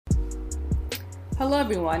Hello,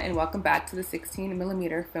 everyone, and welcome back to the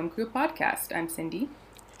 16mm Film Crew podcast. I'm Cindy.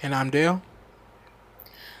 And I'm Dale.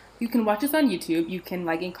 You can watch us on YouTube. You can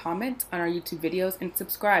like and comment on our YouTube videos and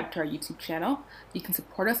subscribe to our YouTube channel. You can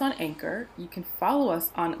support us on Anchor. You can follow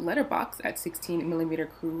us on Letterboxd at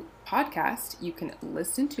 16mm Crew Podcast. You can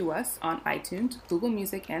listen to us on iTunes, Google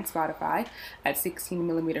Music, and Spotify at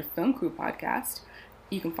 16mm Film Crew Podcast.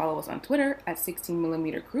 You can follow us on Twitter at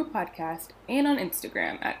 16mm Crew Podcast and on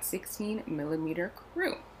Instagram at 16mm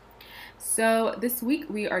Crew. So this week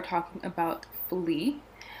we are talking about Flee.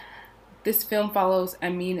 This film follows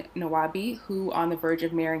Amin Nawabi, who, on the verge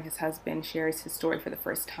of marrying his husband, shares his story for the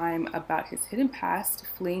first time about his hidden past,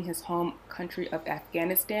 fleeing his home country of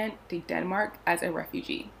Afghanistan to Denmark as a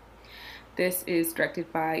refugee. This is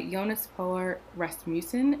directed by Jonas Polar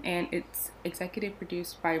Rasmussen, and it's executive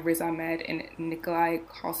produced by Riz Ahmed and Nikolai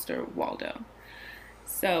Coster-Waldau.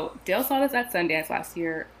 So, Dale saw this at Sundance last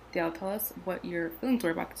year. Dale, tell us what your feelings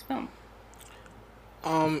were about this film.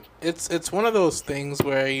 It's one of those things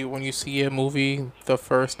where when you see a movie the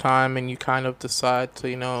first time and you kind of decide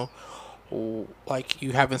to, like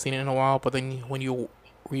you haven't seen it in a while, but then when you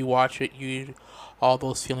rewatch it, all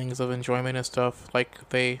those feelings of enjoyment and stuff, like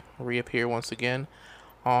they reappear once again.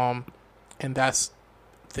 And that's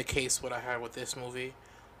the case what I had with this movie.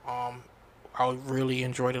 I really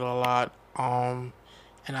enjoyed it a lot. And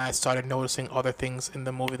I started noticing other things in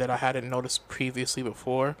the movie that I hadn't noticed previously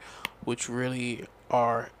before, which really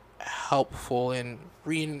are helpful in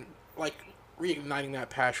reigniting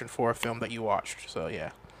that passion for a film that you watched. So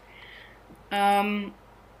yeah. Um,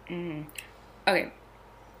 okay.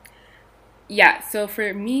 Yeah, so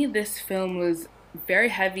for me, this film was very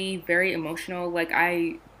heavy, very emotional. Like,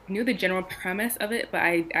 I knew the general premise of it, but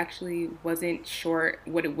I actually wasn't sure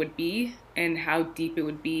what it would be and how deep it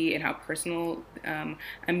would be and how personal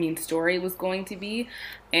Amin's story was going to be.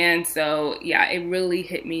 And so, yeah, it really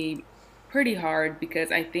hit me pretty hard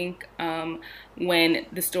because I think when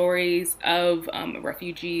the stories of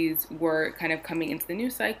refugees were kind of coming into the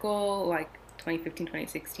news cycle, like 2015,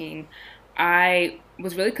 2016, I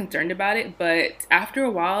was really concerned about it, but after a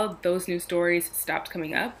while, those news stories stopped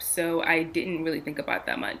coming up, so I didn't really think about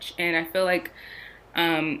that much. And I feel like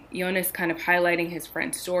Jonas kind of highlighting his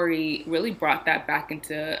friend's story really brought that back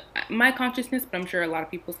into my consciousness, but I'm sure a lot of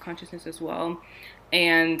people's consciousness as well.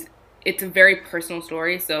 And it's a very personal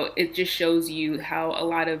story, so it just shows you how a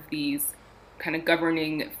lot of these kind of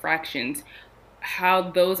governing fractions, how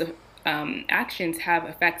those actions have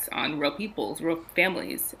effects on real peoples, real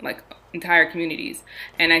families, like entire communities.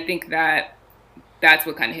 And I think that that's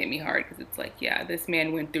what kind of hit me hard because it's like, yeah, this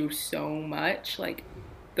man went through so much, like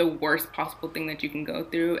the worst possible thing that you can go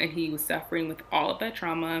through, and he was suffering with all of that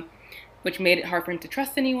trauma, which made it hard for him to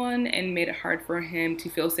trust anyone and made it hard for him to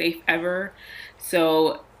feel safe ever.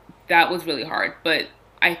 So that was really hard. But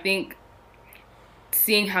I think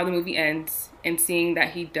seeing how the movie ends and seeing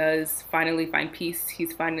that he does finally find peace,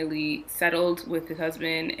 he's finally settled with his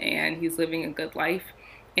husband and he's living a good life,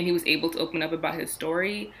 and he was able to open up about his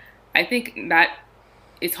story, I think that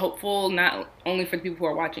is hopeful not only for the people who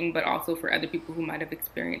are watching, but also for other people who might have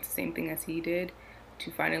experienced the same thing as he did, to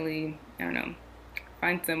finally, I don't know,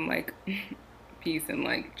 find some like peace and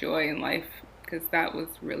like joy in life, because that was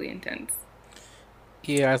really intense.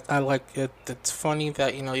 Yeah, I like it. It's funny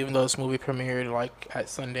that even though this movie premiered like at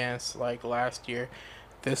Sundance like last year,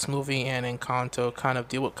 this movie and Encanto kind of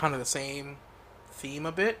deal with kind of the same theme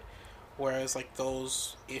a bit. Whereas like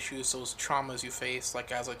those issues, those traumas you face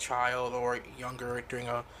like as a child or younger during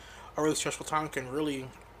a really stressful time can really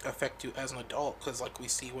affect you as an adult. Because like we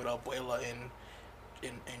see with Abuela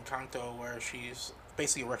in Kanto, where she's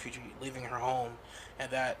basically a refugee leaving her home,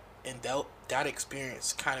 and that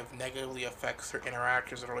experience kind of negatively affects her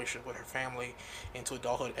interactions and relationship with her family into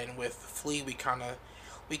adulthood. And with Flea, we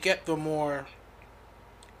get the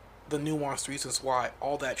nuanced reasons why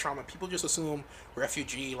all that trauma. People just assume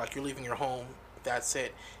refugee, like you're leaving your home, that's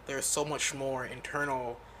it. There's so much more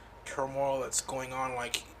internal turmoil that's going on.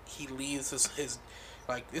 Like he leaves his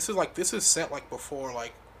this is set like before,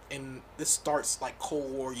 like in this starts like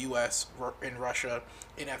Cold War U.S. in Russia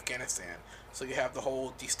in Afghanistan. So you have the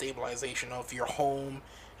whole destabilization of your home,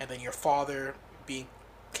 and then your father being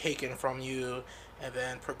taken from you, and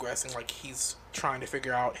then progressing like he's trying to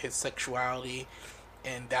figure out his sexuality,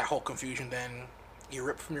 and that whole confusion. Then you're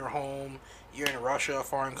ripped from your home. You're in Russia, a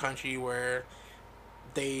foreign country where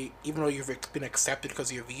they, even though you've been accepted because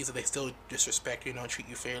of your visa, they still disrespect you, treat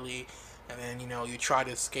you fairly. And then you try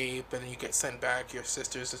to escape, and then you get sent back. Your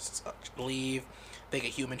sisters leave. They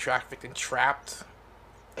get human trafficked and trapped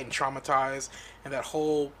and traumatized, and that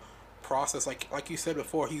whole process, like you said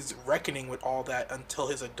before, he's reckoning with all that until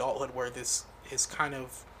his adulthood, where his kind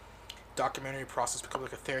of documentary process becomes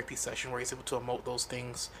like a therapy session where he's able to emote those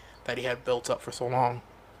things that he had built up for so long.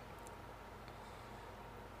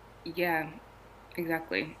 Yeah,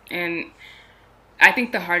 exactly. And I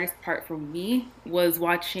think the hardest part for me was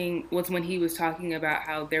when he was talking about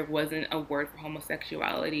how there wasn't a word for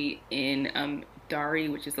homosexuality in Dari,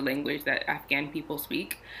 which is the language that Afghan people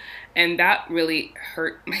speak. And that really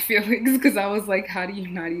hurt my feelings because I was like, how do you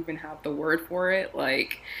not even have the word for it?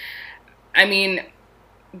 Like, I mean,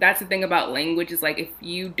 that's the thing about language is like if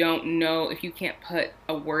you don't know, if you can't put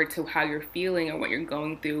a word to how you're feeling or what you're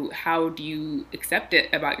going through, how do you accept it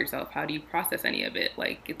about yourself? How do you process any of it?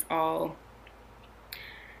 Like,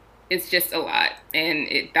 it's just a lot, and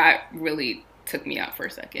that really took me out for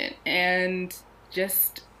a second. And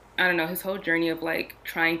just, I don't know, his whole journey of like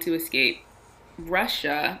trying to escape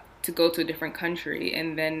Russia to go to a different country,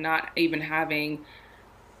 and then not being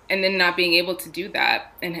able to do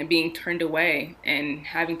that, and being turned away and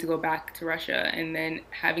having to go back to Russia, and then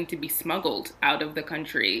having to be smuggled out of the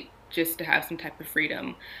country just to have some type of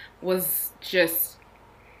freedom was just,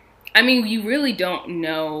 I mean, you really don't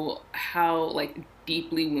know how like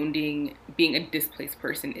deeply wounding being a displaced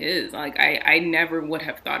person is. Like I never would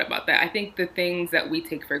have thought about that. I think the things that we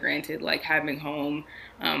take for granted, like having home,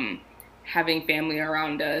 um, having family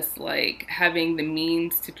around us, like having the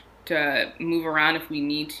means to move around if we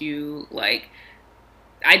need to, like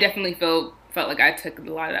I definitely felt like I took a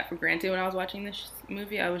lot of that for granted when I was watching this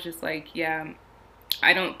movie. I was just like, yeah,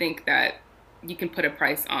 I don't think that you can put a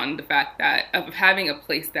price on the fact that of having a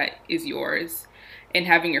place that is yours and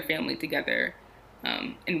having your family together,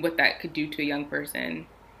 and what that could do to a young person.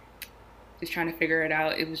 Just trying to figure it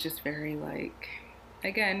out. It was just very like,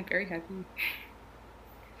 again, very heavy.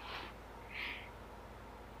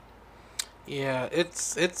 Yeah,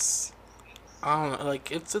 it's I don't know,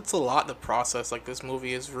 like it's a lot to process. Like this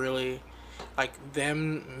movie is really like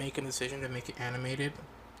them making a decision to make it animated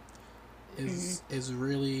Hmm. is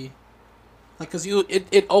really like because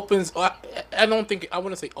it opens. I don't think I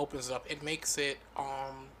want to say opens up. It makes it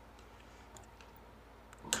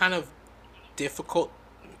kind of difficult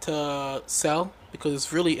to sell because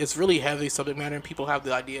it's really heavy subject matter and people have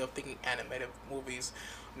the idea of thinking animated movies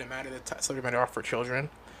no matter the subject matter are for children.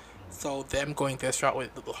 So them going this route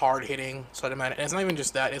with the hard hitting subject matter, and it's not even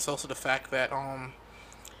just that. It's also the fact that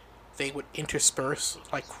they would intersperse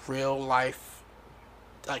like real life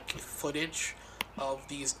like footage of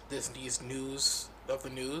these news of the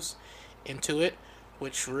news into it,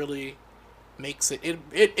 which really makes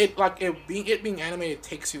it like it being animated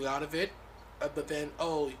takes you out of it, but then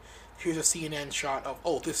oh here's a CNN shot of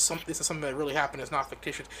oh this is something that really happened. It's not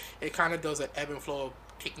fictitious. It kind of does that ebb and flow of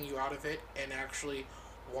taking you out of it and actually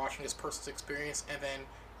watching this person's experience and then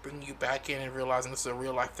bringing you back in and realizing this is a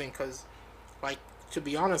real life thing because like to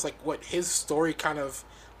be honest like what his story kind of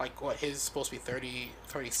like what his supposed to be 30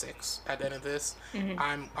 36 at the end of this. Hmm.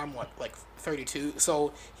 I'm what like 32,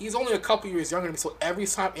 so he's only a couple years younger than me, so every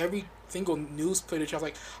time every single news footage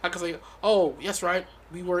I could say oh yes right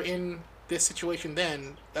we were in this situation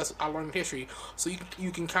then that's I learned history, so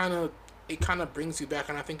you can kind of it kind of brings you back,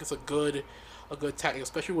 and I think it's a good tactic,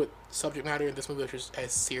 especially with subject matter in this movie, which is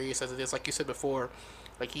as serious as it is. Like you said before,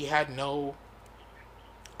 like he had no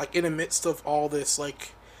like in the midst of all this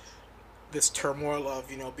like this turmoil of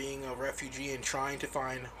being a refugee and trying to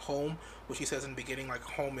find home, which he says in the beginning, like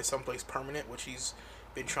home is someplace permanent, which he's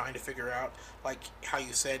been trying to figure out. Like how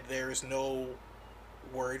you said, there's no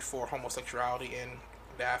word for homosexuality in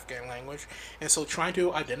the Afghan language, and so trying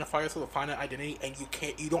to identify yourself, to find an identity, and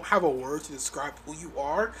you don't have a word to describe who you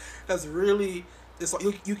are. That's really it's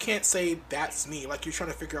like you can't say that's me. Like you're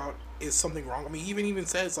trying to figure out is something wrong. I mean, he even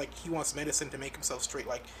says like he wants medicine to make himself straight.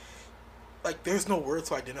 Like there's no word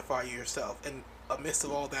to identify yourself, and amidst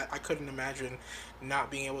of all that I couldn't imagine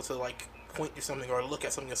not being able to like point to something or look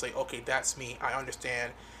at something and say okay that's me, I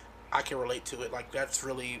understand, I can relate to it. Like that's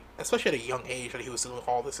really, especially at a young age that he was dealing with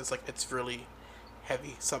all this, it's like it's really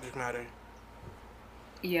heavy subject matter.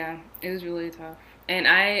 Yeah, it was really tough. And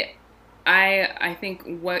I think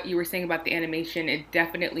what you were saying about the animation, it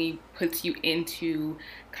definitely puts you into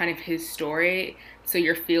kind of his story, so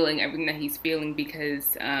you're feeling everything that he's feeling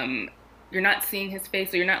because you're not seeing his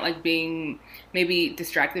face, so you're not like being maybe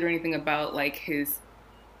distracted or anything about like his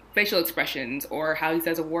facial expressions or how he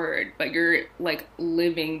says a word, but you're like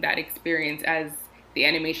living that experience as the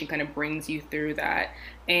animation kind of brings you through that.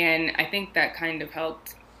 And I think that kind of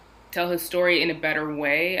helped tell his story in a better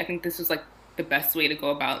way. I think this was like the best way to go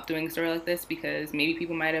about doing a story like this because maybe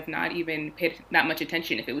people might have not even paid that much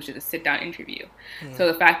attention if it was just a sit down interview. Mm. So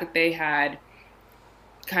the fact that they had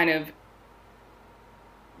kind of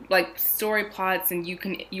like story plots, and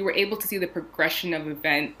you were able to see the progression of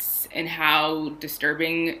events and how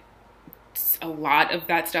disturbing a lot of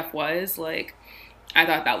that stuff was. Like, I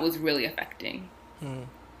thought that was really affecting.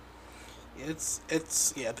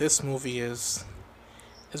 It's yeah. This movie is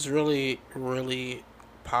really really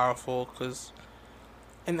powerful because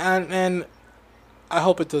and I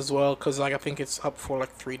hope it does well because like I think it's up for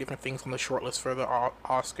like three different things on the shortlist for the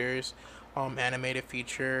Oscars, animated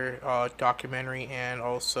feature, documentary, and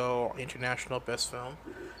also international best film.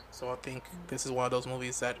 So I think this is one of those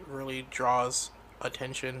movies that really draws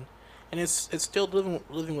attention, and it's still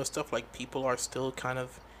living with stuff like people are still kind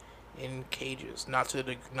of in cages, not to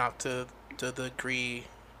the degree,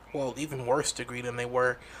 well, even worse degree than they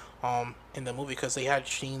were in the movie because they had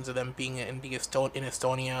scenes of them being in in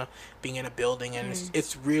Estonia, being in a building, and Mm.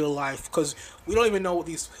 it's real life because we don't even know what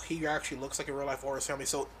these he actually looks like in real life or his family.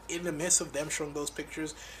 So in the midst of them showing those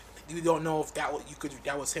pictures, you don't know if that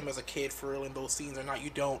was him as a kid for real in those scenes or not. You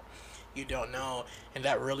don't know, and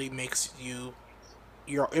that really makes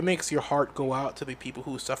it makes your heart go out to the people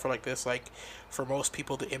who suffer like this. Like for most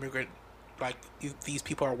people, the immigrant, like these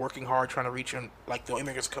people are working hard trying to reach, and like the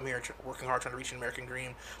immigrants come here working hard trying to reach an American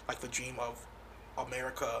dream, like the dream of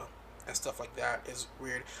America and stuff like that is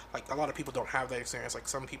weird. Like a lot of people don't have that experience. Like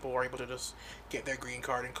some people are able to just get their green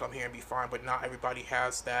card and come here and be fine, but not everybody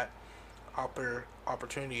has that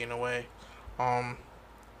opportunity in a way. Um,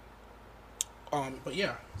 but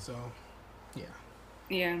yeah, so yeah,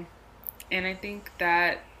 Yeah. And I think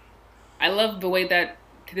that I love the way that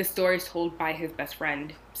this story is told by his best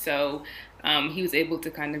friend. So he was able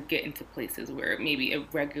to kind of get into places where maybe a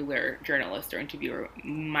regular journalist or interviewer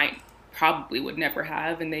might probably would never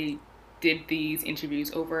have. And they did these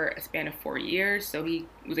interviews over a span of 4 years. So he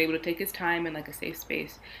was able to take his time in like a safe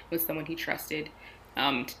space with someone he trusted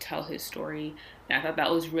to tell his story. And I thought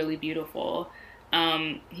that was really beautiful.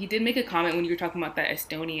 He did make a comment when you were talking about that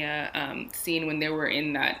Estonia scene when they were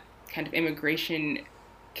in that kind of immigration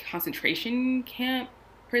concentration camp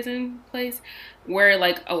prison place where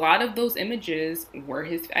like a lot of those images were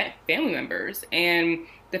his family members, and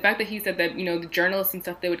the fact that he said that the journalists and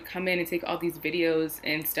stuff, they would come in and take all these videos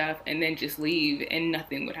and stuff and then just leave and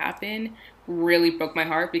nothing would happen, really broke my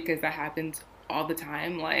heart because that happens all the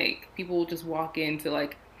time. Like people will just walk into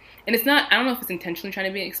like, and it's not, I don't know if it's intentionally trying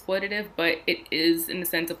to be exploitative, but it is in the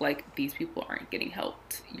sense of like these people aren't getting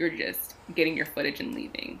helped, you're just getting your footage and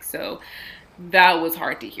leaving. So that was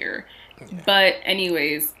hard to hear. yeah, But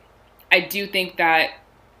anyways, I do think that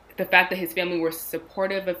the fact that his family were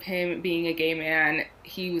supportive of him being a gay man,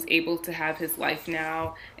 he was able to have his life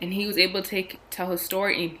now, and he was able to tell his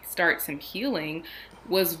story and start some healing,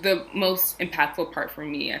 was the most impactful part for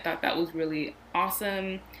me. I thought that was really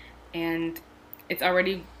awesome, and it's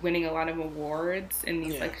already winning a lot of awards in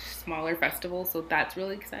these yeah. like smaller festivals, so that's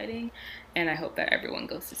really exciting, and I hope that everyone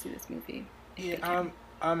goes to see this movie if Yeah, they can.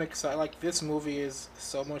 I'm excited. Like this movie is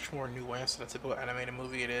so much more nuanced than a typical animated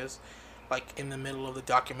movie. It is, like in the middle of the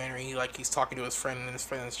documentary, like he's talking to his friend, and his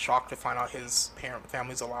friend is shocked to find out his parent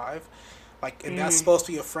family's alive. Like, and that's Mm, supposed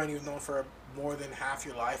to be a friend you've known for more than half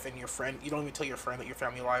your life, and your friend, you don't even tell your friend that your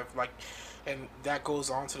family alive. Like, and that goes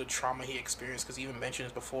on to the trauma he experienced because he even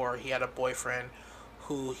mentions before he had a boyfriend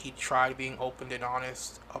who he tried being open and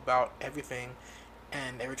honest about everything,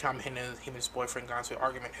 and every time him and his boyfriend got into an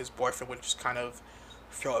argument, his boyfriend would just kind of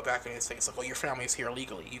throw it back in his face, like, "Well, your family is here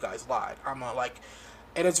illegally. You guys lied." I'm like,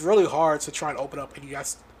 and it's really hard to try and open up, and you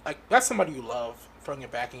guys like that's somebody you love throwing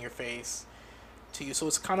it back in your face to you. So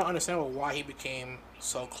it's kind of understandable why he became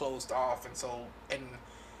so closed off and so and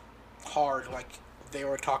hard. Like they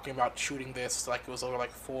were talking about shooting this, like it was over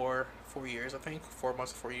like 4 years, I think, 4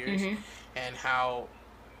 months, 4 years, mm-hmm, and how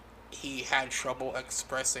he had trouble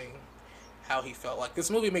expressing how he felt. Like this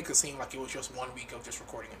movie makes it seem like it was just 1 week of just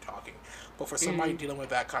recording and talking, but for somebody mm-hmm, dealing with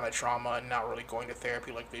that kind of trauma and not really going to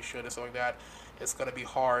therapy like they should and stuff like that, it's gonna be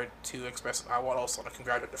hard to express. I want also to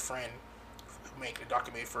congratulate the friend who made the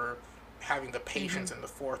documentary for having the mm-hmm, patience and the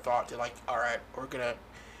forethought to like, all right,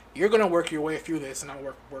 you're gonna work your way through this, and I'll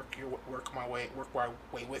work my way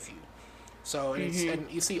with you. So mm-hmm. and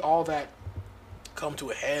you see all that come to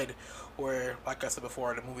a head where, like I said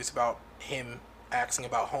before, the movie's about him asking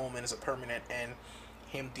about home and is it permanent, and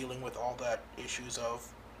him dealing with all that issues of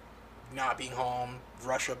not being home,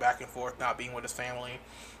 Russia back and forth, not being with his family,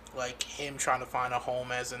 like him trying to find a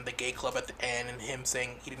home as in the gay club at the end, and him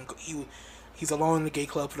saying he didn't go, he's alone in the gay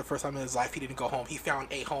club for the first time in his life. He didn't go home. He found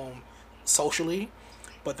a home socially,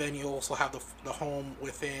 but then you also have the home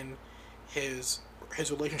within his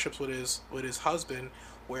relationships with his husband,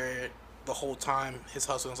 where the whole time his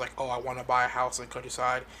husband's like, "Oh, I want to buy a house in the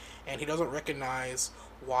countryside," and he doesn't recognize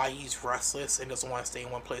why he's restless and doesn't want to stay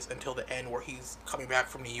in one place until the end, where he's coming back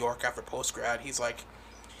from New York after post grad. He's like,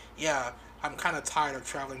 yeah, I'm kind of tired of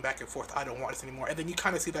traveling back and forth. I don't want this anymore. And then you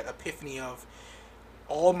kind of see that epiphany of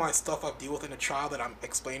all my stuff I've dealt with in a child that I'm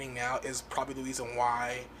explaining now is probably the reason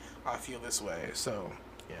why I feel this way. So,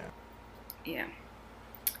 yeah. Yeah.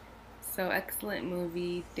 So excellent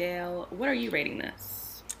movie, Dale. What are you rating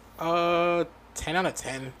this? 10 out of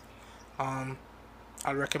 10. Um,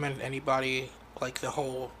 I recommend anybody, like, the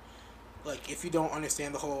whole, like, if you don't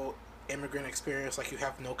understand the whole immigrant experience, like, you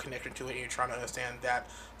have no connection to it and you're trying to understand that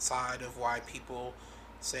side of why people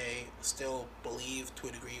say still believe to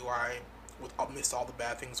a degree why, with amidst all the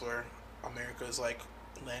bad things, where America is like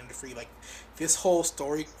land of free, like this whole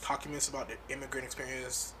story documents about the immigrant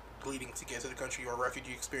experience leading to get to the country, or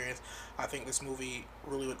refugee experience. I think this movie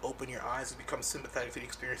really would open your eyes and become sympathetic to the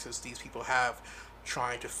experiences these people have,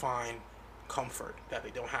 trying to find comfort that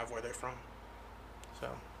they don't have where they're from. So,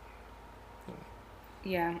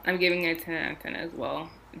 Yeah, I'm giving it a 10 out of 10 as well.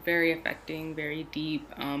 Very affecting, very deep,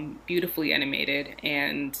 beautifully animated,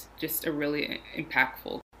 and just a really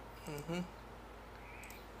impactful. mm-hmm.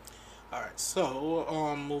 All right.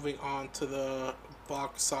 So, moving on to the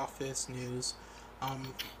box office news.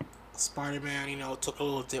 Um, Spider-Man, took a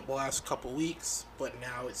little dip the last couple weeks, but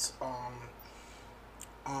now it's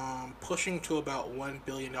pushing to about $1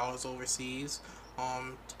 billion overseas.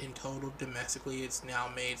 In total, domestically, it's now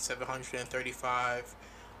made $735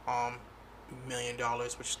 million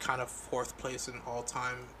dollars, which is kind of fourth place in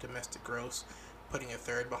all-time domestic gross, putting it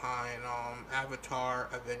third behind Avatar,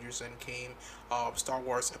 Avengers Endgame, Star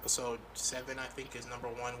Wars Episode 7. I think is number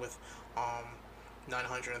one with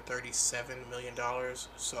 $937 million.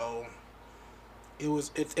 So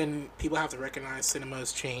it's and people have to recognize cinema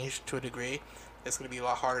has changed to a degree. It's going to be a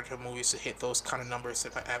lot harder for movies to hit those kind of numbers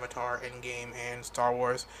like Avatar, Endgame, and Star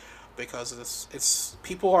Wars, because it's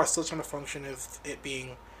people are still trying to function of it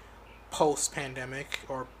being post pandemic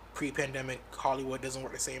or pre pandemic. Hollywood doesn't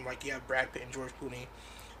work the same. Like you have Brad Pitt and George Clooney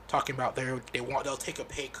talking about they'll take a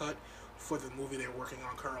pay cut for the movie they're working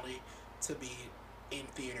on currently to be in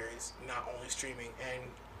theaters, not only streaming,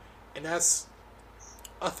 and that's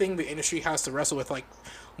a thing the industry has to wrestle with. Like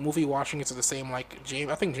movie watching is the same. Like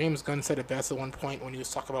I think James Gunn said it best at one point when he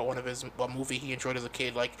was talking about one of his a movie he enjoyed as a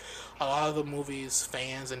kid. Like a lot of the movies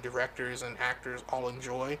fans and directors and actors all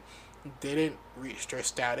enjoy didn't reach their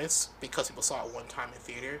status because people saw it one time in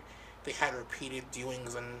theater. They had repeated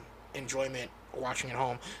viewings and enjoyment watching at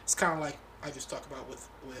home. It's kind of like I just talked about with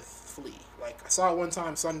Flea. Like I saw it one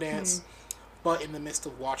time Sundance, Mm. but in the midst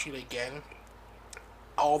of watching it again,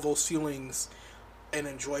 all those feelings and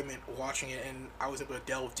enjoyment watching it, and I was able to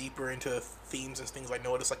delve deeper into themes and things I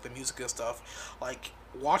noticed, like the music and stuff. Like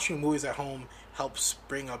watching movies at home helps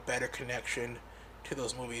bring a better connection to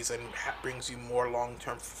those movies and brings you more long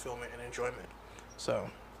term fulfillment and enjoyment. So,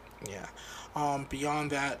 yeah.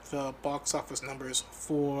 Beyond that, the box office numbers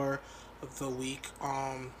for the week,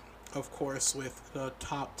 of course, with the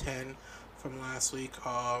top 10 from last week.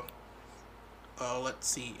 Let's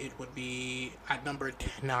see, it would be at number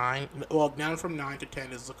 9. Well, down from 9 to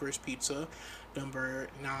 10 is Licorice Pizza. Number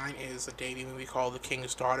 9 is a debut movie called The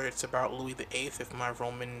King's Daughter. It's about Louis the Eighth, if my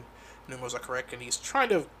Roman numerals are correct, and he's trying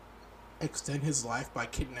to extend his life by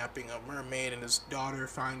kidnapping a mermaid, and his daughter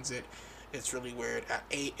finds it. It's really weird. At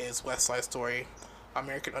 8 is West Side Story.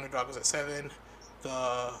 American Underdog is at 7.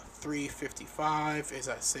 The 355 is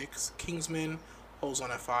at 6. Kingsman holds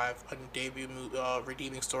on at 5. A debut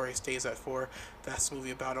redeeming story stays at 4. That's a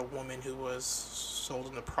movie about a woman who was sold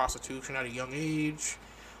into prostitution at a young age.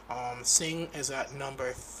 Sing is at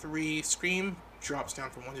number 3. Scream drops down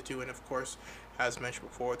from 1 to 2, and of course, as mentioned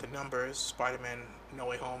before, the numbers, Spider-Man No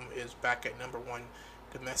Way Home is back at number 1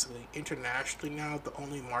 domestically. Internationally now, the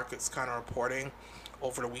only markets kind of reporting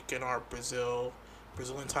over the weekend are Brazil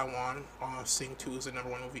and Taiwan. Sing 2 is the number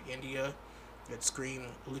 1 movie. India, it's Scream.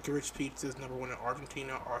 Licorice Pizza is number 1 in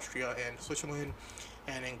Argentina, Austria, and Switzerland.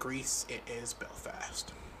 And in Greece, it is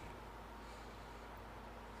Belfast.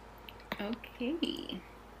 Okay.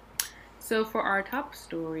 So, for our top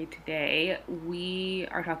story today, we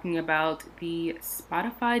are talking about the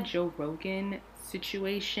Spotify Joe Rogan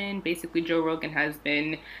situation. Basically, Joe Rogan has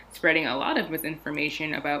been spreading a lot of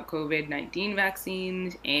misinformation about COVID-19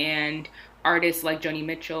 vaccines, and artists like Joni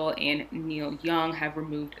Mitchell and Neil Young have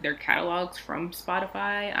removed their catalogs from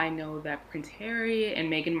Spotify. I know that Prince Harry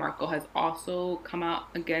and Meghan Markle has also come out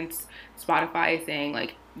against Spotify saying,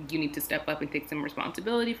 like, you need to step up and take some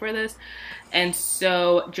responsibility for this. And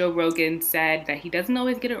so Joe Rogan said that he doesn't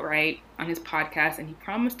always get it right on his podcast, and he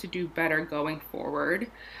promised to do better going forward.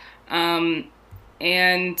 Um,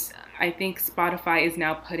 And I think Spotify is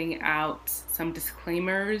now putting out some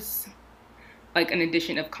disclaimers, like an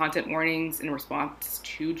addition of content warnings in response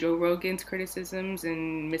to Joe Rogan's criticisms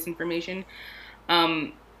and misinformation.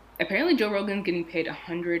 Um, Apparently, Joe Rogan's getting paid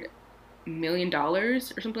 $100 million or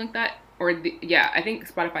something like that. Yeah, I think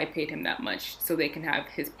Spotify paid him that much so they can have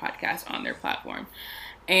his podcast on their platform.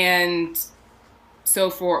 And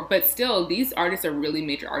but still, these artists are really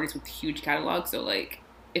major artists with huge catalogs. So, like,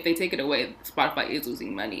 if they take it away, Spotify is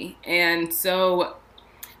losing money. And so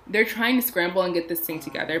they're trying to scramble and get this thing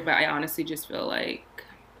together. But I honestly just feel like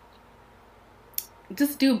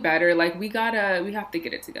just do better. Like, we have to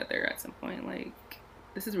get it together at some point. Like,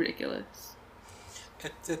 this is ridiculous.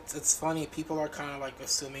 It's funny. People are kind of like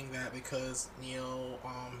assuming that because Neil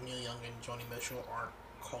Young and Joni Mitchell aren't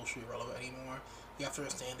culturally relevant anymore. You have to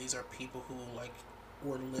understand these are people who like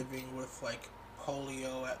were living with like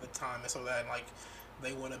polio at the time and so that like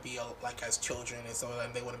they want to be like as children and so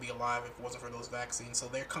that they want to be alive if it wasn't for those vaccines. So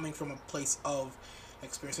they're coming from a place of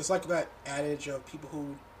experience. It's like that adage of people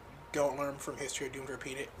who don't learn from history are doomed to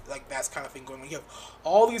repeat it. Like that's kind of thing going on. You have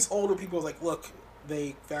all these older people like, look,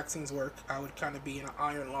 vaccines work. I would kind of be in an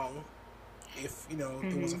iron lung if it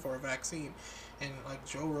wasn't for a vaccine. And like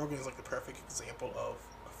Joe Rogan is like the perfect example of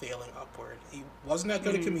failing upward. He wasn't that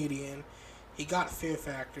good a comedian. He got Fear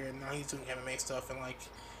Factor, and now he's doing MMA stuff. And like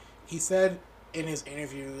he said in his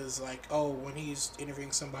interviews, like, oh, when he's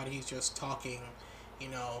interviewing somebody, he's just talking.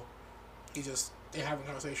 They're having a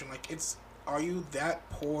conversation. Like, are you that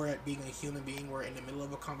poor at being a human being where in the middle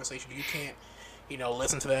of a conversation you can't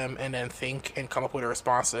listen to them and then think and come up with a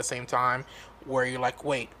response at the same time where you're like,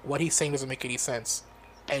 wait, what he's saying doesn't make any sense.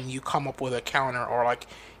 And you come up with a counter or like,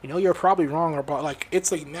 you're probably wrong or but like,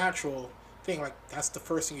 it's a natural thing. Like, that's the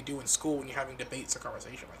first thing you do in school when you're having debates or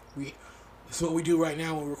conversation. Like, it's what we do right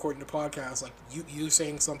now when we're recording the podcast. Like, you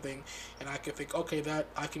saying something and I can think, okay, that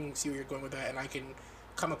I can see where you're going with that and I can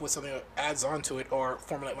come up with something that adds on to it or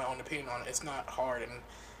formulate my own opinion on it. It's not hard and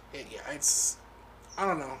it's I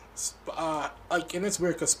don't know. And it's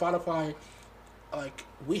weird because Spotify, like,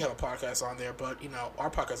 we have a podcast on there, but, our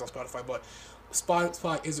podcast on Spotify, but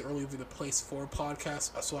Spotify isn't really the place for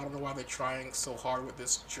podcasts, so I don't know why they're trying so hard with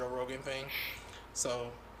this Joe Rogan thing.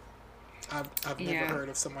 So, I've never heard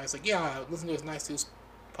of somebody's like, yeah, listen to this nice news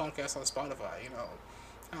podcast on Spotify,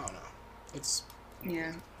 I don't know. It's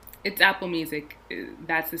Apple Music.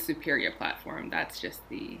 That's the superior platform. That's just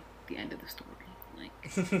the end of the story. Like...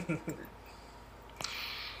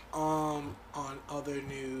 On other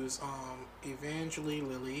news, Evangeline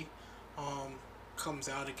Lilly, comes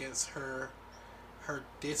out against her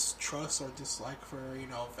distrust or dislike for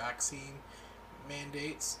vaccine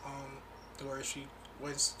mandates. Where she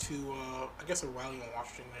went to I guess a rally in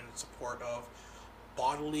Washington in support of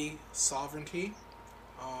bodily sovereignty.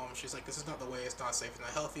 She's like, this is not the way. It's not safe. It's not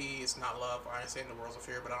healthy. It's not love. I understand the world's a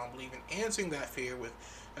fear, but I don't believe in answering that fear with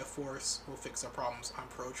a force will fix our problems. I'm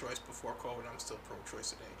pro-choice before COVID. I'm still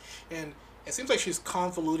pro-choice today. And it seems like she's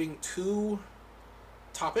convoluting two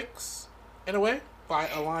topics in a way by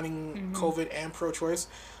aligning COVID and pro-choice.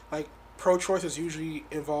 Like, pro-choice is usually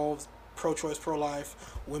involves pro-choice,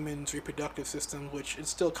 pro-life, women's reproductive system, which is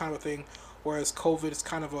still kind of a thing. Whereas COVID is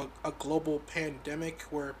kind of a global pandemic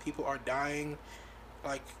where people are dying.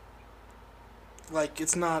 Like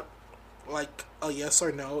it's not like a yes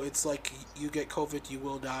or no. It's like you get COVID, you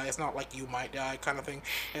will die. It's not like you might die kind of thing.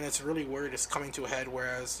 And it's really weird. It's coming to a head.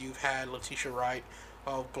 Whereas you've had Letitia Wright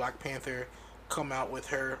of Black Panther come out with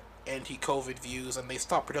her anti-COVID views, and they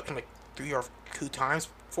stopped production like 3 or 2 times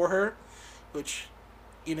for her, which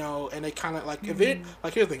and they kind of like here's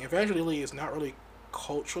the thing. Evangeline Lilly is not really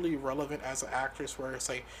culturally relevant as an actress, where it's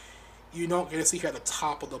like you don't get to see her at the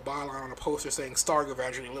top of the byline on a poster saying starring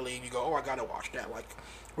Evangeline Lilly, and you go, oh, I gotta watch that. Like,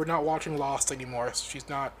 we're not watching Lost anymore. She's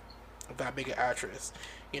not that big an actress,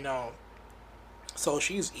 So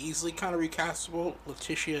she's easily kind of recastable.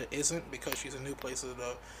 Letitia isn't because she's a new place of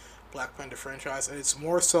the Black Panther franchise, and it's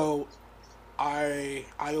more so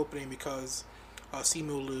eye-opening because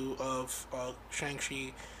Simu Liu of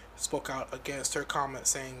Shang-Chi spoke out against her comment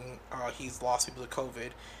saying he's lost people to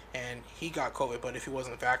COVID, and he got COVID, but if he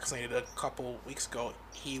wasn't vaccinated a couple weeks ago,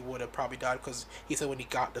 he would have probably died because he said when he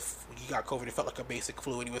got COVID, it felt like a basic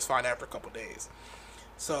flu, and he was fine after a couple days.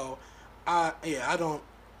 So, I don't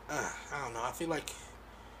know. I feel like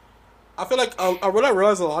what I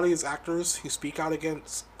realize a lot of these actors who speak out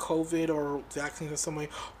against COVID or vaccines in some way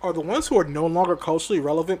are the ones who are no longer culturally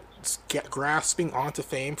relevant, grasping onto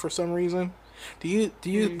fame for some reason. Do you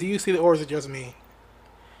see that, or is it just me?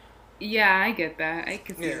 Yeah, I get that. I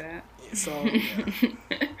can see that. So,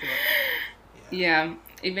 yeah.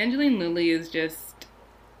 Evangeline Lilly is just...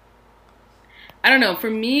 I don't know. For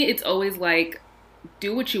me, it's always like,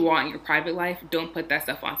 do what you want in your private life. Don't put that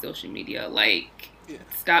stuff on social media. Like, Yeah.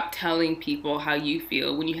 stop telling people how you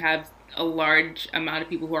feel when you have a large amount of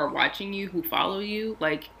people who are watching you, who follow you.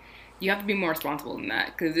 Like, you have to be more responsible than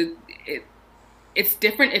that because it's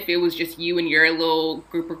different if it was just you and your little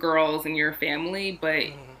group of girls and your family, but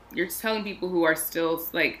Mm-hmm. you're just telling people who are still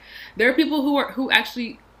like, there are people who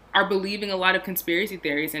actually are believing a lot of conspiracy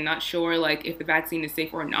theories and not sure like if the vaccine is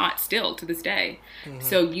safe or not still to this day. Mm-hmm.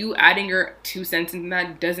 So you adding your 2 cents into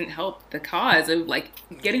that doesn't help the cause of like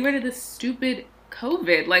getting rid of this stupid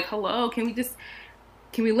COVID. Like, hello, can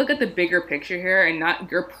we look at the bigger picture here and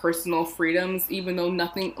not your personal freedoms, even though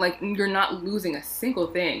nothing, like, you're not losing a single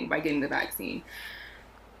thing by getting the vaccine?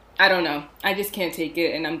 I don't know. I just can't take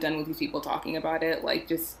it, and I'm done with these people talking about it. Like,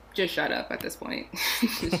 just shut up at this point.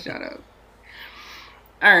 Just shut up.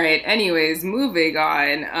 All right. Anyways, moving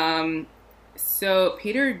on. So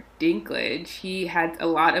Peter Dinklage, he had a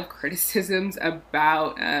lot of criticisms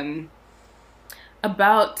about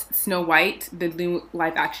Snow White, the new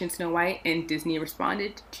live action Snow White, and Disney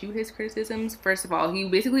responded to his criticisms. First of all, he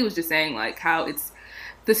basically was just saying like how it's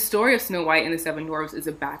the story of Snow White and the Seven Dwarfs is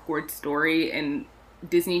a backward story, and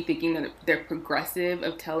Disney thinking that they're progressive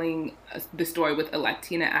of telling the story with a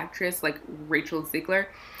Latina actress like Rachel Ziegler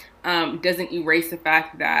doesn't erase the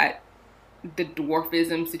fact that the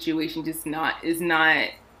dwarfism situation just not is not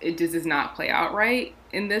it just does not play out right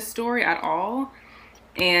in this story at all,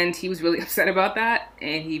 and he was really upset about that,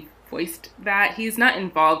 and he voiced that he's not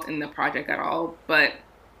involved in the project at all, but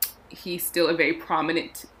he's still a very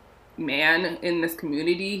prominent man in this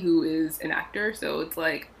community who is an actor, so it's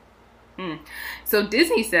like so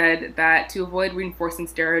Disney said that to avoid reinforcing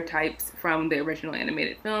stereotypes from the original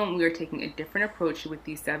animated film, we are taking a different approach with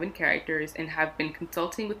these 7 characters and have been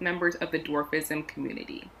consulting with members of the dwarfism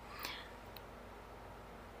community.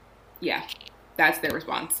 Yeah, that's their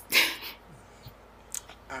response.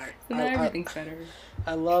 I, So I, now I, everything's better.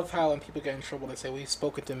 I love how when people get in trouble, they say we've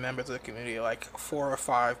spoken to members of the community, like 4 or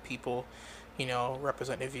 5 people,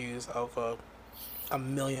 represent the views of a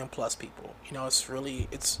million plus people.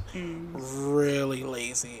 It's Mm. really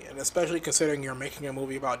lazy, and especially considering you're making a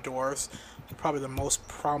movie about dwarves, probably the most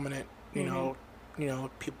prominent, Mm-hmm.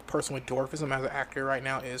 person with dwarfism as an actor right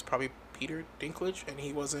now is probably Peter Dinklage, and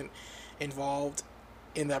he wasn't involved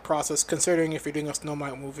in that process. Considering if you're doing a Snow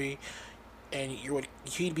White movie, and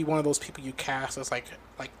he'd be one of those people you cast as like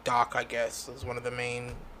Doc, I guess, as one of the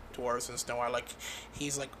main dwarves in Snow White. Like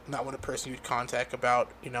he's like not one of the person you'd contact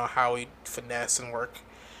about how he finesse and work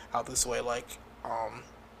out this way. Like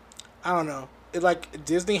I don't know. Like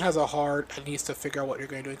Disney has a hard and needs to figure out what they're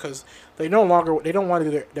going to do because they don't want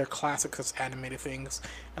to do their classics as animated things.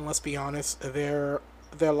 And let's be honest, their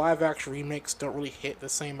live action remakes don't really hit the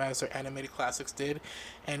same as their animated classics did.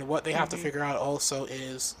 And what they have to Mm-hmm. figure out also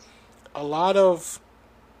is a lot of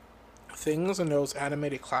things in those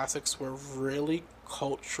animated classics were really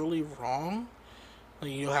culturally wrong.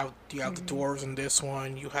 Like, you have the Mm-hmm. dwarves in this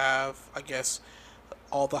one. You have, I guess,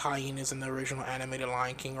 all the hyenas in the original animated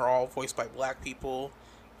Lion King are all voiced by black people.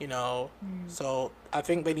 You know, Mm-hmm. so I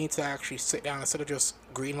think they need to actually sit down instead of just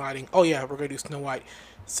greenlighting. Oh yeah, we're gonna do Snow White.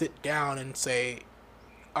 Sit down and say,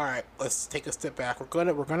 all right, let's take a step back. We're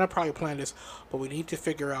gonna probably plan this, but we need to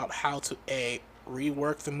figure out how to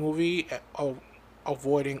rework the movie,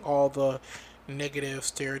 avoiding all the negative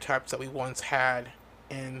stereotypes that we once had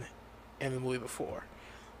in in the movie before.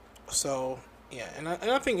 So yeah, and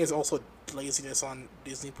I think it's also laziness on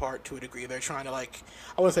Disney part to a degree. They're trying to like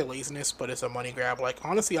I wouldn't say laziness, but it's a money grab. Like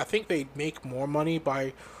honestly, I think they make more money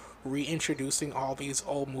by reintroducing all these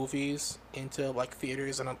old movies into like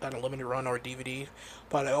theaters and a limited run or DVD.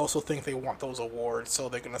 But I also think they want those awards, so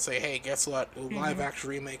they're gonna say, hey, guess what? A live Mm-hmm. action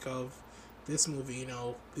remake of this movie,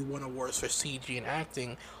 we won awards for CG and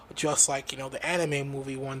acting, just like the anime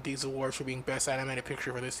movie won these awards for being best animated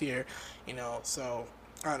picture for this year. So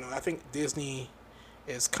I don't know. I think Disney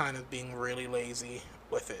is kind of being really lazy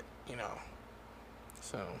with it.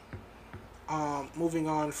 So moving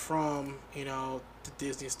on from the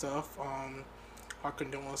Disney stuff. Our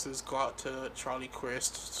condolences go out to Charlie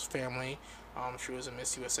Crist's family. She was a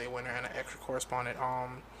Miss USA winner and an extra correspondent.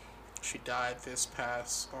 She died this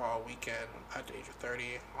past weekend at the age of 30.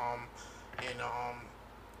 And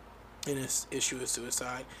in this issue of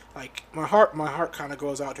suicide. Like my heart kind of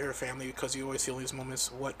goes out to her family because you always feel these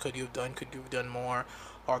moments. What could you have done? Could you have done more?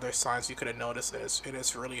 Are there signs you could have noticed? It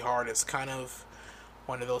is really hard. It's kind of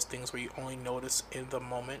one of those things where you only notice in the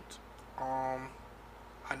moment. Um,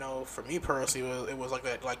 I know for me personally, it was like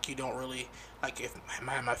that. Like you don't really like if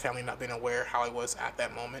my family not been aware how I was at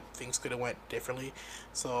that moment, things could have went differently.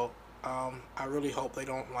 So I really hope they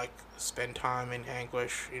don't like spend time in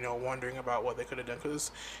anguish, wondering about what they could have done,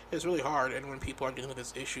 because it's really hard. And when people are dealing with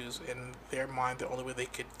these issues in their mind, the only way they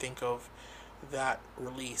could think of that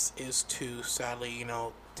release is to sadly,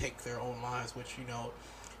 take their own lives, which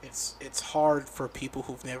it's hard for people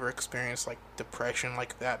who've never experienced like depression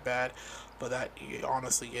like that bad, but that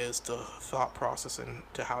honestly is the thought process and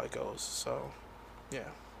to how it goes. So, yeah.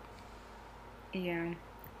 Yeah.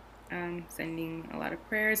 Sending a lot of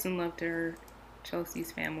prayers and love to her,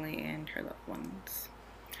 Chelsea's family and her loved ones.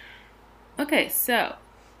 Okay, so,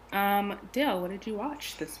 Dale, what did you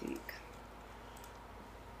watch this week?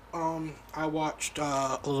 I watched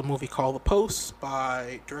a little movie called The Post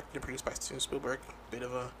directed and produced by Steven Spielberg. Bit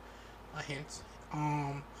of a hint.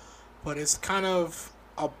 But it's kind of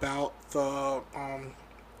about the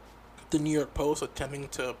New York Post attempting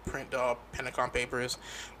to print Pentagon Papers,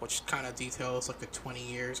 which kind of details like the 20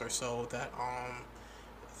 years or so that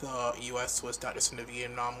the U.S. was not just in the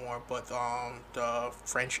Vietnam War, but the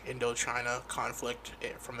French Indochina conflict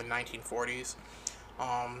from the 1940s.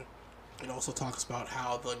 Um, it also talks about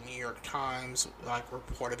how the New York Times like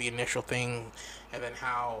reported the initial thing, and then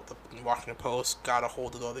how the Washington Post got a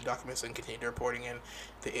hold of the other documents and continued reporting. And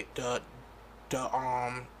the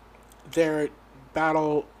their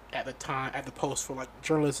battle at the time at the Post for like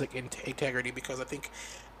journalistic integrity, because I think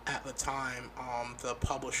at the time the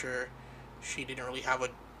publisher, she didn't really have a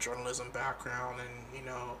journalism background, and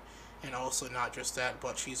and also not just that,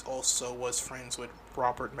 but she's also was friends with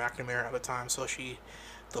Robert McNamara at the time, so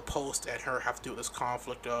the Post and her have to do this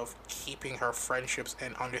conflict of keeping her friendships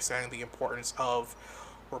and understanding the importance of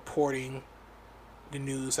reporting the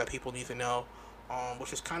news that people need to know,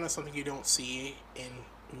 which is kind of something you don't see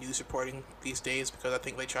in news reporting these days, because I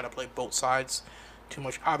think they try to play both sides too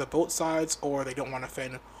much, either both sides, or they don't want to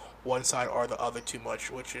offend one side or the other too much,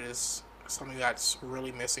 which is something that's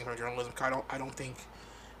really missing from journalism. I don't think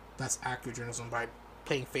that's accurate journalism. By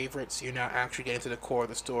playing favorites, you're not actually getting to the core of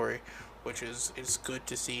the story, which is good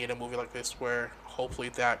to see in a movie like this, where hopefully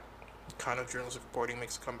that kind of journalistic reporting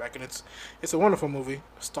makes a comeback. And it's a wonderful movie,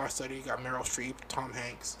 star-studded. You got Meryl Streep, Tom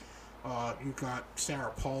Hanks, you got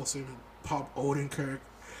Sarah Paulson, Bob Odenkirk,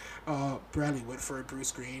 Bradley Whitford,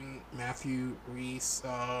 Bruce Green, Matthew Reese,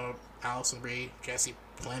 Allison Bray, Jesse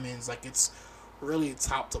Plemons. Like, it's really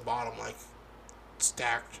top to bottom, like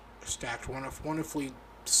stacked, wonderfully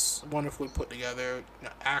put together.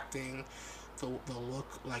 Acting, the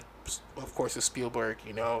look, like, of course it's Spielberg.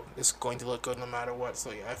 It's going to look good no matter what.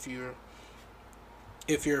 So yeah,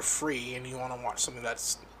 if you're free and you want to watch something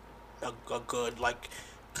that's a good, like,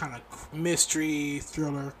 kind of mystery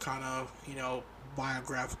thriller, kind of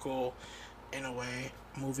biographical in a way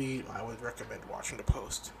movie, I would recommend watching The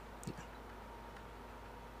Post.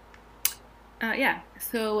 Yeah.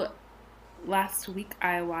 So last week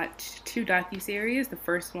I watched two docuseries. The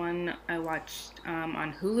first one I watched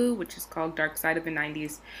on Hulu, which is called Dark Side of the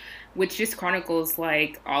 90s, which just chronicles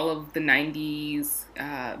like all of the 90s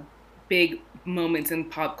big moments in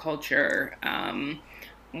pop culture.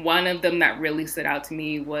 One of them that really stood out to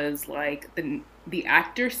me was like the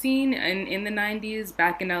actor scene in the 90s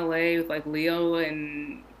back in LA with like Leo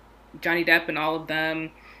and Johnny Depp and all of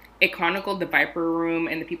them. It chronicled the Viper Room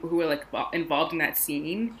and the people who were like involved in that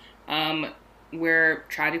scene, where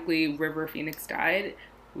tragically River Phoenix died,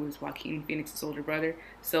 who was Joaquin Phoenix's older brother.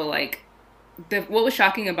 So like, what was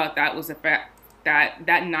shocking about that was the fact that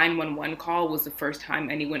 911 call was the first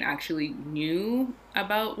time anyone actually knew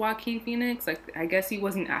about Joaquin Phoenix. Like, I guess he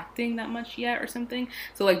wasn't acting that much yet or something.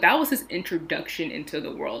 So like, that was his introduction into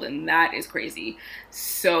the world, and that is crazy.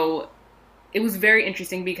 So it was very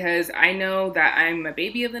interesting because I know that I'm a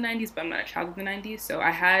baby of the 90s, but I'm not a child of the 90s. So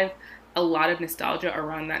I have a lot of nostalgia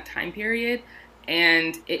around that time period.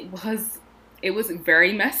 And it was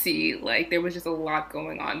very messy. Like, there was just a lot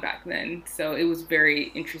going on back then. So it was very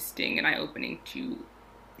interesting and eye-opening to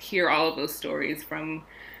hear all of those stories from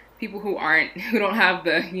people who don't have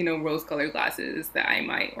the, rose-colored glasses that I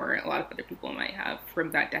might, or a lot of other people might have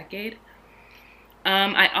from that decade.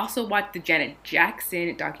 I also watched the Janet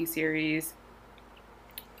Jackson docuseries,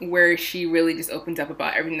 where she really just opens up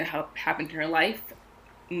about everything that happened in her life.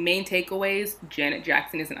 Main takeaways: Janet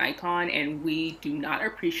Jackson is an icon, and we do not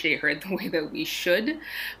appreciate her the way that we should,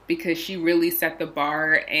 because she really set the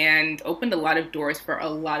bar and opened a lot of doors for a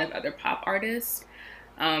lot of other pop artists.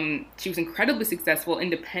 She was incredibly successful,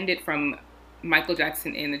 independent from Michael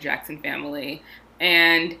Jackson and the Jackson family.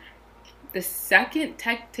 And the second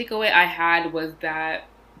takeaway I had was that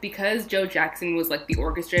because Joe Jackson was like the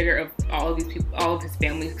orchestrator of all of these people, all of his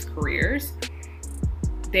family's careers,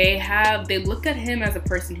 they look at him as a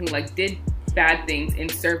person who like did bad things in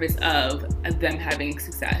service of them having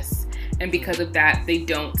success. and because of that, they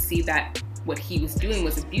don't see that what he was doing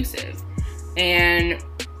was abusive. And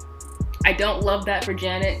I don't love that for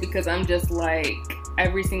Janet, because I'm just like,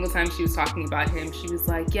 every single time she was talking about him, she was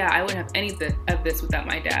like, yeah, I wouldn't have any of this without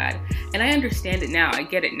my dad. And I understand it now. I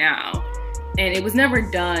get it now. And it was never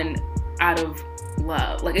done out of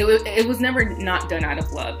love. Like, it was never not done out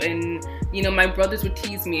of love. And, you know, my brothers would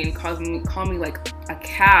tease me and call me like a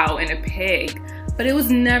cow and a pig, but it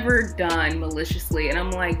was never done maliciously. And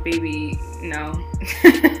I'm like, baby, no.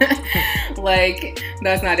 Like,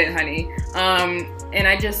 that's not it, honey. And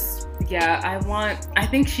I just, yeah, I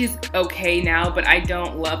think she's okay now, but I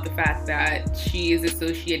don't love the fact that she is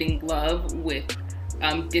associating love with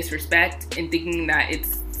disrespect and thinking that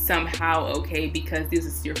it's somehow okay because this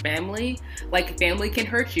is your family. Like, family can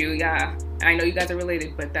hurt you, yeah. I know you guys are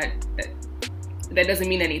related, but that doesn't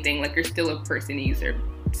mean anything. Like, you're still a person, you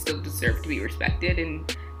still deserve to be respected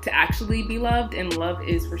and to actually be loved, and love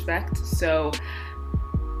is respect. So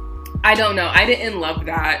I don't know. I didn't love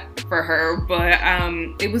that for her, but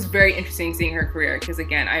it was very interesting seeing her career, because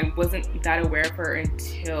again, I wasn't that aware of her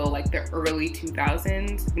until like the early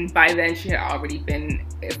 2000s. And by then she had already been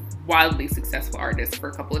a wildly successful artist for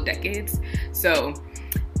a couple of decades. So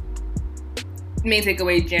main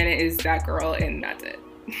takeaway, Janet is that girl, and that's it.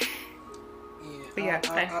 Yeah,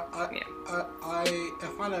 I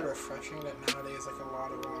find that refreshing that nowadays, like, a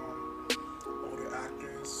lot of older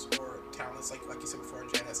actors or talents, like you said before,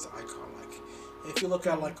 Janet's the icon. Like, if you look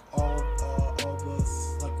at like all the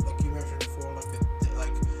like you mentioned before, like the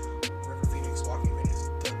River Phoenix, Walking Phoenix,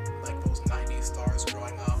 like those '90s stars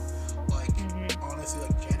growing up. Like, honestly,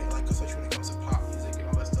 like Janet, like, especially when it comes to pop music and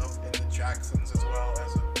all that stuff, and the Jacksons as well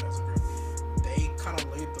as a group, they kind of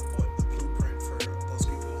laid the blueprint for those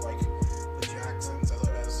people, like the Jacksons,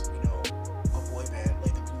 as you know, a boy band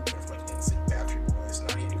laid the blueprint for like NSYNC, Backstreet Boys,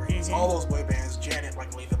 98 Degrees, all those boy bands. Janet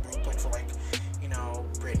like laid the blueprint for, like, you know,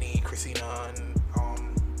 Britney, Christina, and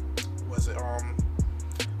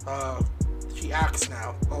she acts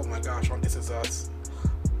now. Oh my gosh, on This Is Us.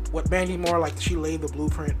 What, Mandy Moore, like, she laid the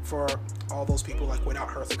blueprint for all those people. Like, without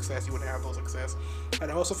her success, you wouldn't have those success.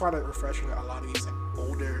 And I also find it refreshing that a lot of these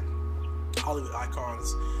older Hollywood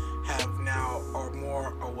icons are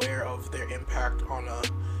more aware of their impact on a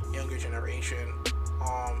younger generation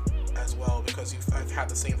as well, because I've had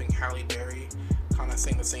the same thing. Halle Berry kind of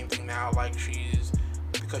saying the same thing now, like,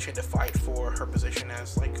 because she had to fight for her position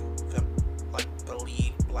as like the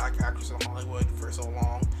lead black actress in Hollywood for so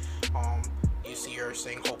long. You see her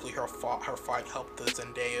saying hopefully her fight helped the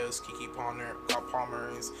Zendayas, Keke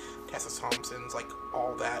Palmer's, Tessa Thompson's, like,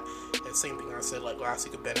 all that. And same thing I said like last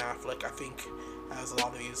week of Ben Affleck. I think as a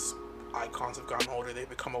lot of these icons have gotten older, they've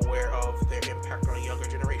become aware of their impact on a younger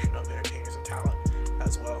generation of entertainers and talent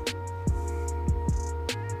as well.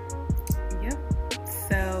 Yep.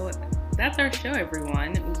 So that's our show,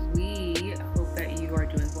 everyone. We hope that you are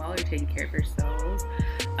doing well, you're taking care of yourselves.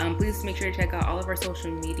 Please make sure to check out all of our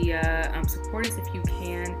social media. Support us if you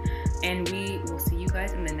can. And we will see you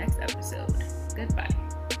guys in the next episode. Goodbye.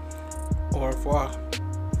 Au revoir.